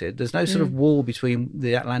connected. There's no sort of wall between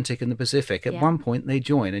the Atlantic and the Pacific. At one point they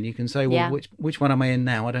join, and you can say, well, which one am I in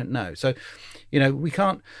now? I don't know. So, we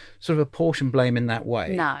can't sort of apportion blame in that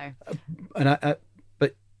way. No.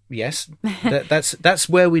 Yes, that's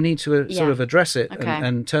where we need to sort of address it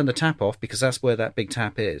and turn the tap off, because that's where that big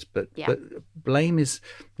tap is. But blame is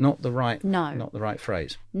not the right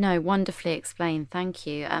phrase. No, wonderfully explained. Thank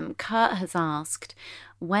you. Kurt has asked,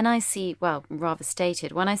 when I see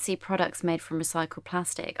products made from recycled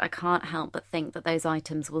plastic, I can't help but think that those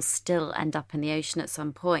items will still end up in the ocean at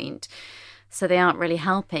some point. So they aren't really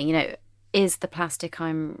helping. Is the plastic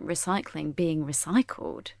I'm recycling being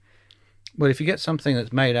recycled? Well, if you get something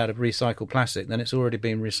that's made out of recycled plastic, then it's already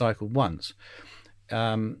been recycled once.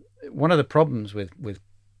 One of the problems with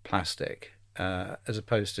plastic, as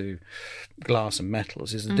opposed to glass and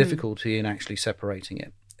metals, is the difficulty in actually separating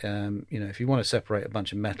it. If you want to separate a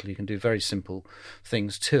bunch of metal, you can do very simple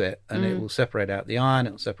things to it, and it will separate out the iron,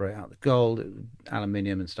 it will separate out the gold,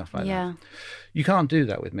 aluminium and stuff like that. You can't do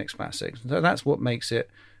that with mixed plastics. So that's what makes it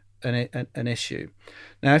an issue.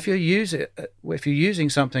 Now, if you're using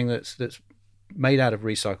something that's made out of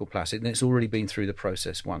recycled plastic, then it's already been through the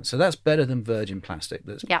process once. So that's better than virgin plastic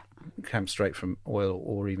that's come straight from oil,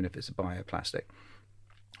 or even if it's a bioplastic.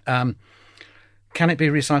 Can it be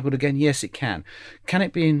recycled again? Yes, it can. Can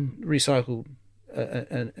it be recycled,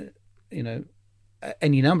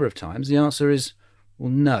 any number of times? The answer is, well,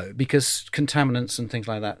 no, because contaminants and things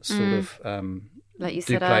like that sort of like you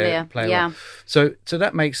said earlier, play a role. So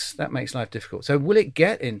that makes life difficult. So will it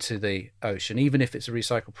get into the ocean, even if it's a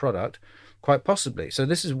recycled product? Quite possibly. So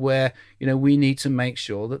this is where, we need to make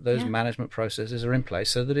sure that those management processes are in place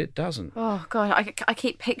so that it doesn't. Oh, God, I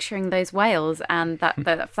keep picturing those whales and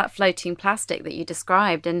that floating plastic that you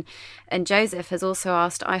described. And Joseph has also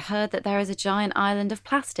asked, I heard that there is a giant island of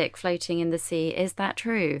plastic floating in the sea. Is that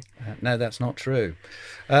true? No, that's not true.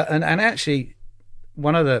 And actually,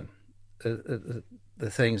 one of the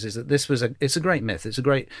things is that it's a great myth. It's a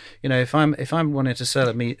great, if I'm wanting to sell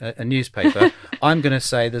a newspaper, I'm going to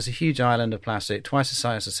say there's a huge island of plastic, twice the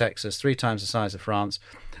size of Texas, 3 times the size of France,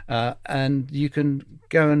 and you can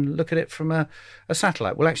go and look at it from a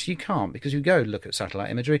satellite. Well, actually, you can't, because you go look at satellite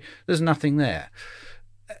imagery, there's nothing there,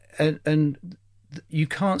 and you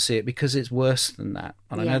can't see it because it's worse than that.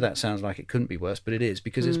 And I know that sounds like it couldn't be worse, but it is,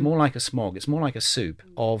 because it's more like a smog. It's more like a soup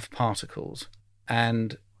of particles,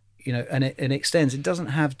 and and it extends. It doesn't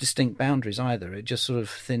have distinct boundaries either. It just sort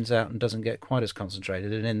of thins out and doesn't get quite as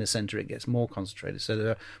concentrated. And in the centre, it gets more concentrated. So there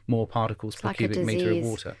are more particles per cubic metre of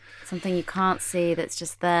water. Something you can't see that's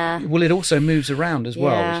just there. Well, it also moves around as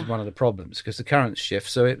well, which is one of the problems, because the currents shift,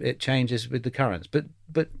 so it changes with the currents. But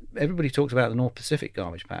everybody talks about the North Pacific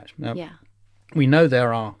garbage patch. Now, we know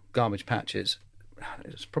there are garbage patches.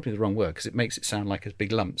 It's probably the wrong word, because it makes it sound like it's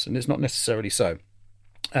big lumps, and it's not necessarily so.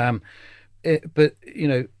 But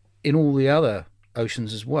in all the other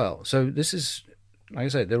oceans as well. So this is, like I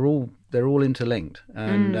say, they're all interlinked,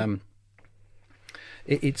 and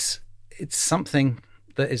it's something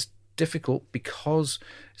that is difficult because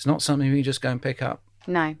it's not something we just go and pick up.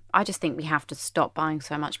 No, I just think we have to stop buying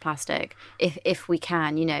so much plastic if we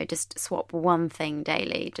can. Just swap one thing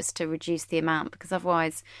daily just to reduce the amount, because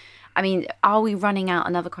otherwise, I mean, are we running out?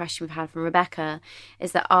 Another question we've had from Rebecca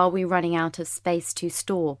is that, are we running out of space to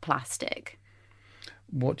store plastic?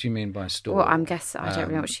 What do you mean by store? Well, I don't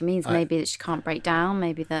really know what she means. Maybe that she can't break down.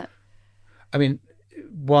 Maybe that. I mean,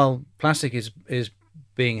 while plastic is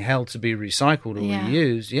being held to be recycled or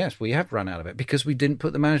reused, yes, we have run out of it because we didn't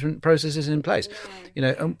put the management processes in place.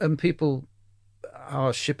 And people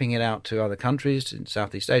are shipping it out to other countries, in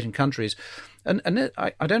Southeast Asian countries, and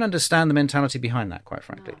I don't understand the mentality behind that, quite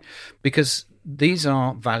frankly, because these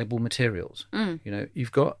are valuable materials.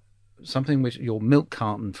 You've got something which, your milk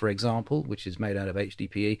carton, for example, which is made out of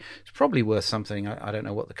HDPE, it's probably worth something, I don't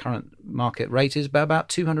know what the current market rate is, but about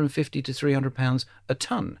 £250 to £300 a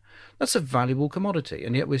tonne. That's a valuable commodity,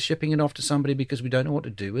 and yet we're shipping it off to somebody because we don't know what to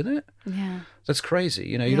do with it. Yeah, that's crazy.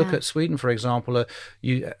 You look at Sweden, for example.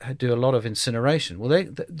 You do a lot of incineration. Well, they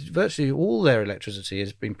virtually all their electricity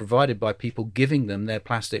has been provided by people giving them their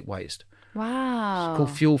plastic waste. Wow. It's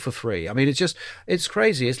called fuel for free. I mean, it's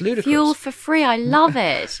crazy. It's ludicrous. Fuel for free. I love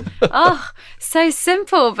it. Oh, so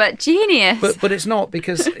simple, but genius. But it's not,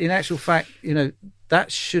 because in actual fact,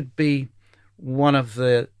 that should be one of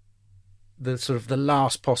the sort of the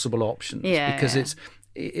last possible options, because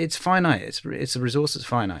it's finite. It's a resource that's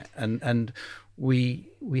finite, and we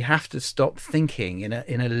have to stop thinking in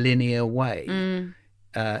a linear way.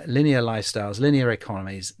 Linear lifestyles, linear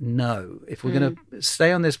economies. No, if we're going to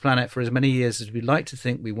stay on this planet for as many years as we'd like to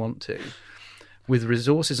think we want to, with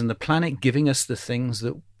resources and the planet giving us the things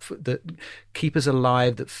that keep us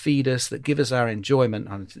alive, that feed us, that give us our enjoyment.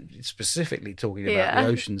 I'm specifically talking about the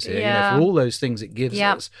oceans here. For all those things it gives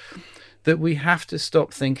us, that we have to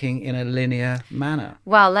stop thinking in a linear manner.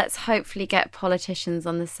 Well, let's hopefully get politicians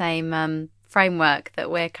on the same framework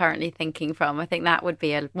that we're currently thinking from. I think that would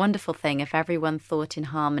be a wonderful thing if everyone thought in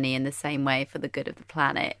harmony in the same way for the good of the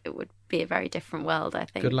planet. It would be a very different world, I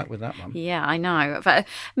think. Good luck with that one. Yeah, I know. But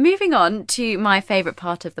moving on to my favourite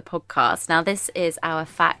part of the podcast. Now, this is our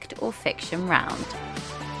fact or fiction round.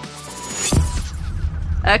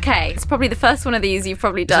 Okay, it's probably the first one of these you've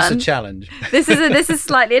probably done. This is a challenge. This is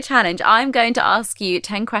slightly a challenge. I'm going to ask you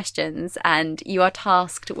 10 questions and you are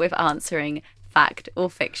tasked with answering fact or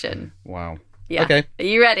fiction. Wow. Yeah. Okay. Are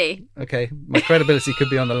you ready? Okay. My credibility could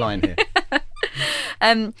be on the line here.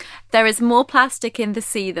 There is more plastic in the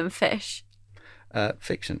sea than fish.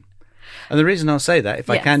 Fiction. And the reason I'll say that, if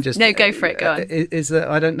I can just... No, go for it. Go on. Is that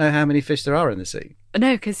I don't know how many fish there are in the sea.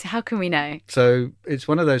 No, because how can we know? So it's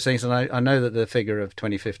one of those things, and I know that the figure of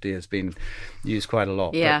 2050 has been used quite a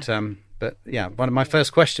lot. Yeah. But yeah, one of my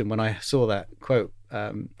first question when I saw that quote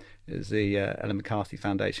is the Ellen MacArthur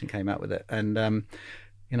Foundation came out with it. And,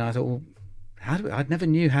 I thought, well, I never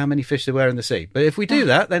knew how many fish there were in the sea. But if we do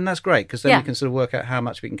that, then that's great, because then we can sort of work out how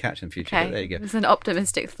much we can catch in the future. Okay. But there you go. It's an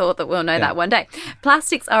optimistic thought that we'll know that one day.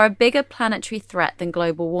 Plastics are a bigger planetary threat than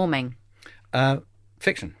global warming.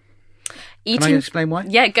 Fiction. Can I explain why?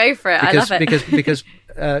 Yeah, go for it. I love it. Because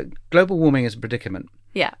global warming is a predicament.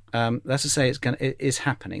 Yeah. That's to say, it is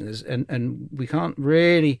happening. And we can't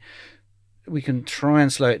really. We can try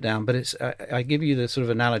and slow it down, but it's. I give you the sort of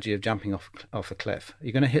analogy of jumping off a cliff.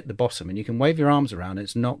 You're going to hit the bottom, and you can wave your arms around.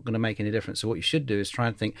 It's not going to make any difference. So what you should do is try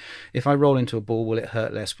and think: if I roll into a ball, will it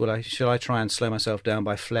hurt less? Should I try and slow myself down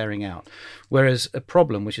by flaring out? Whereas a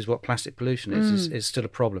problem, which is what plastic pollution is still a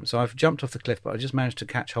problem. So I've jumped off the cliff, but I just managed to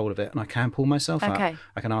catch hold of it, and I can pull myself out.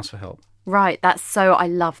 I can ask for help. Right, I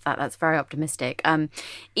love that. That's very optimistic.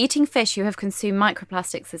 Eating fish who have consumed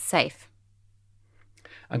microplastics is safe.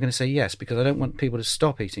 I'm going to say yes, because I don't want people to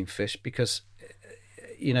stop eating fish, because,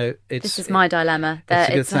 this is my dilemma. It's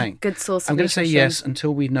a good thing. A good source of I'm going to say nutrition. yes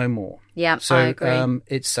until we know more. Yeah, so, I agree.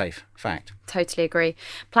 It's safe. Fact. Totally agree.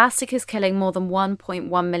 Plastic is killing more than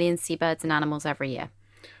 1.1 million seabirds and animals every year.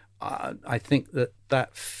 I think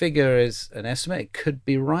that figure is an estimate. It could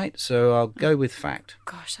be right, so I'll go with fact.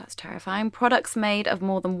 Gosh, that's terrifying. Products made of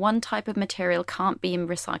more than one type of material can't be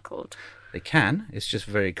recycled. They can. It's just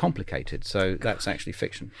very complicated, so that's actually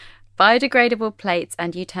fiction. Biodegradable plates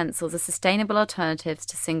and utensils are sustainable alternatives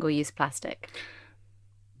to single-use plastic.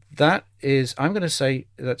 That is, I'm going to say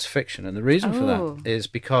that's fiction, and the reason for that is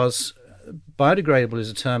because biodegradable is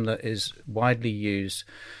a term that is widely used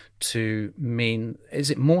to mean,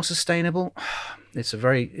 is it more sustainable? It's a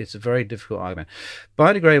very difficult argument.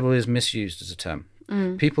 Biodegradable is misused as a term.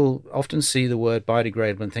 People often see the word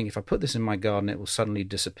biodegradable and think, if I put this in my garden, it will suddenly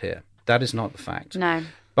disappear. That is not the fact. No.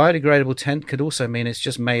 Biodegradable could also mean it's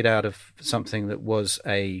just made out of something that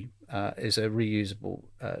is a reusable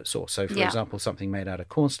source. So, for example, something made out of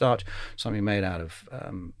cornstarch, something made out of,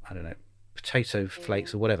 potato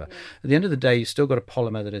flakes or whatever. At the end of the day, you've still got a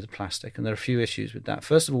polymer that is plastic, and there are a few issues with that.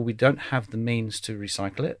 First of all, we don't have the means to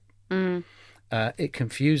recycle it. It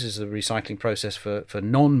confuses the recycling process for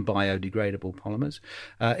non-biodegradable polymers.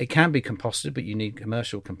 It can be composted, but you need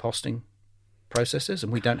commercial composting processes,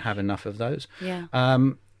 and we don't have enough of those.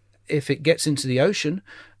 If it gets into the ocean,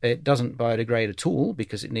 it doesn't biodegrade at all,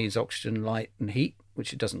 because it needs oxygen, light and heat,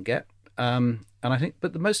 which it doesn't get. And I think,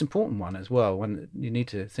 but the most important one as well, one you need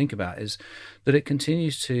to think about, is that it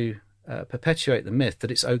continues to perpetuate the myth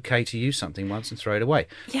that it's okay to use something once and throw it away.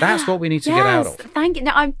 That's what we need to get out of. Thank you.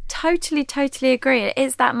 No, I totally agree. It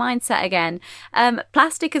is that mindset again.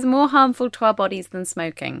 Plastic is more harmful to our bodies than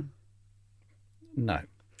smoking. No.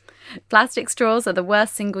 Plastic straws are the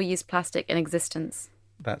worst single-use plastic in existence.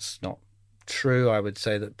 That's not true. I would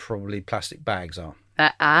say that probably plastic bags are.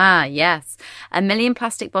 Yes. 1 million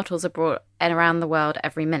plastic bottles are brought in around the world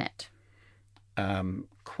every minute.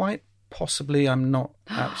 Quite possibly. I'm not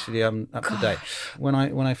actually up to date. When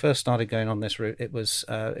I first started going on this route, it was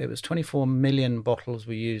 24 million bottles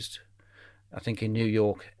were used, I think, in New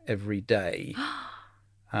York every day.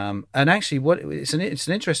 And actually, it's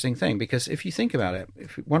an interesting thing, because if you think about it,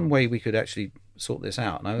 one way we could actually sort this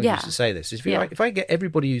out, and I always used to say this, is if I get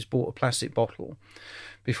everybody who's bought a plastic bottle,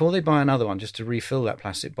 before they buy another one, just to refill that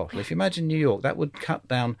plastic bottle, if you imagine New York, that would cut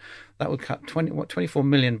 24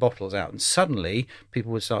 million bottles out, and suddenly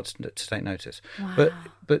people would start to take notice. Wow.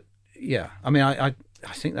 But yeah, I mean, I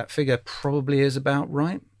think that figure probably is about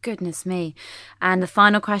right. Goodness me. And the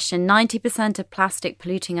final question, 90% of plastic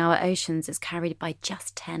polluting our oceans is carried by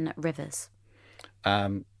just 10 rivers.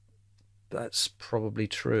 That's probably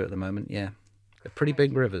true at the moment, yeah. They're pretty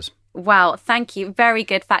big rivers. Wow, thank you. Very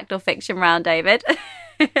good fact or fiction round, David.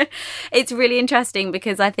 It's really interesting,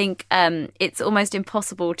 because I think it's almost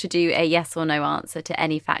impossible to do a yes or no answer to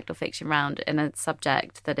any fact or fiction round in a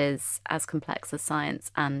subject that is as complex as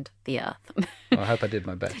science and the earth. Well, I hope I did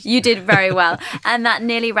my best. You did very well. And that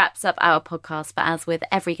nearly wraps up our podcast. But as with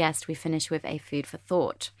every guest, we finish with a food for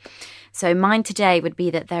thought. So mine today would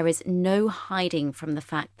be that there is no hiding from the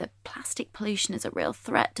fact that plastic pollution is a real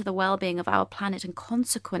threat to the well-being of our planet and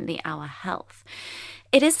consequently our health.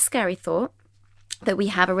 It is a scary thought that we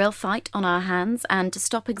have a real fight on our hands, and to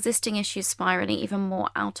stop existing issues spiralling even more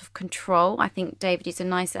out of control. I think David used a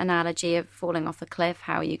nice analogy of falling off a cliff.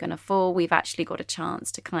 How are you going to fall? We've actually got a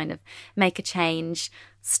chance to kind of make a change,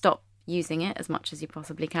 stop using it as much as you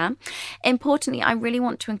possibly can. Importantly, I really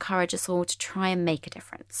want to encourage us all to try and make a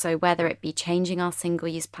difference. So whether it be changing our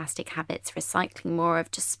single-use plastic habits, recycling more,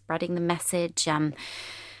 of just spreading the message,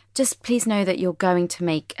 just please know that you're going to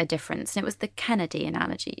make a difference. And it was the Kennedy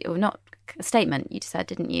analogy, or not a statement you said,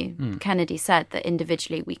 didn't you? Kennedy said that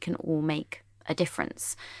individually we can all make a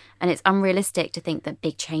difference. And it's unrealistic to think that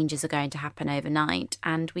big changes are going to happen overnight,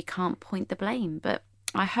 and we can't point the blame. But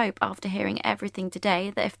I hope, after hearing everything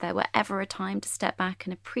today, that if there were ever a time to step back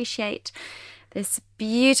and appreciate this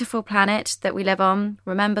beautiful planet that we live on,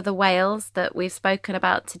 remember the whales that we've spoken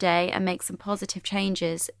about today, and make some positive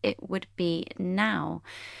changes, it would be now.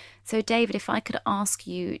 So, David, if I could ask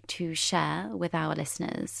you to share with our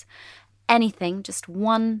listeners anything, just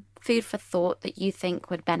one food for thought that you think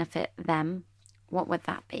would benefit them, what would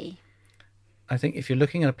that be? I think if you're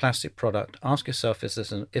looking at a plastic product, ask yourself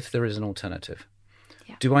if there is an alternative.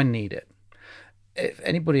 Yeah. Do I need it? If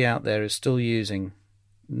anybody out there is still using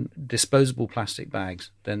disposable plastic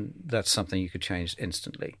bags, then that's something you could change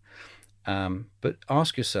instantly. But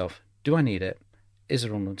ask yourself, do I need it? Is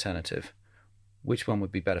there an alternative? Which one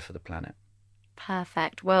would be better for the planet?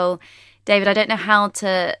 Perfect. Well, David, I don't know how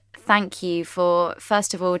to thank you for,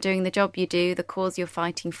 first of all, doing the job you do, the cause you're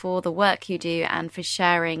fighting for, the work you do, and for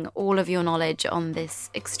sharing all of your knowledge on this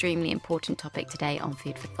extremely important topic today on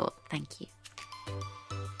Food for Thought. Thank you.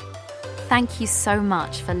 Thank you so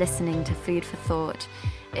much for listening to Food for Thought.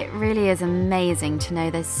 It really is amazing to know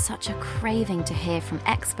there's such a craving to hear from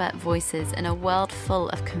expert voices in a world full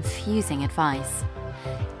of confusing advice.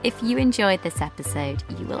 If you enjoyed this episode,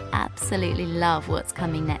 you will absolutely love what's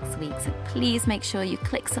coming next week, so please make sure you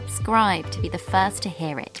click subscribe to be the first to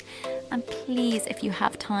hear it. And please, if you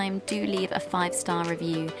have time, do leave a 5-star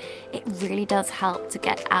review. It really does help to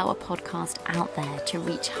get our podcast out there, to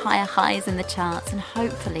reach higher highs in the charts and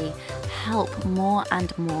hopefully help more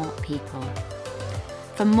and more people.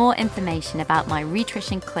 For more information about my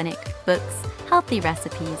Rhitrition Clinic, books, healthy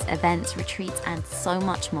recipes, events, retreats, and so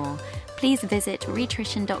much more, please visit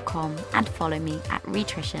rhitrition.com and follow me at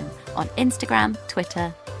Rhitrition on Instagram,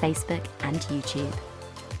 Twitter, Facebook, and YouTube.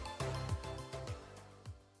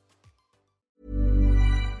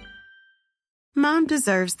 Mom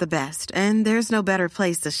deserves the best, and there's no better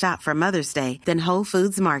place to shop for Mother's Day than Whole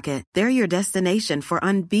Foods Market. They're your destination for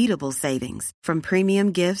unbeatable savings, from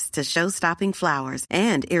premium gifts to show-stopping flowers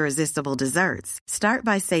and irresistible desserts. Start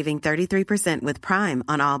by saving 33% with Prime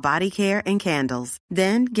on all body care and candles.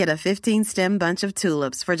 Then get a 15-stem bunch of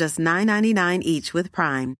tulips for just $9.99 each with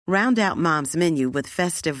Prime. Round out Mom's menu with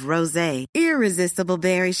festive rosé, irresistible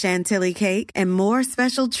berry chantilly cake, and more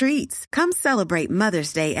special treats. Come celebrate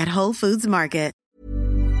Mother's Day at Whole Foods Market.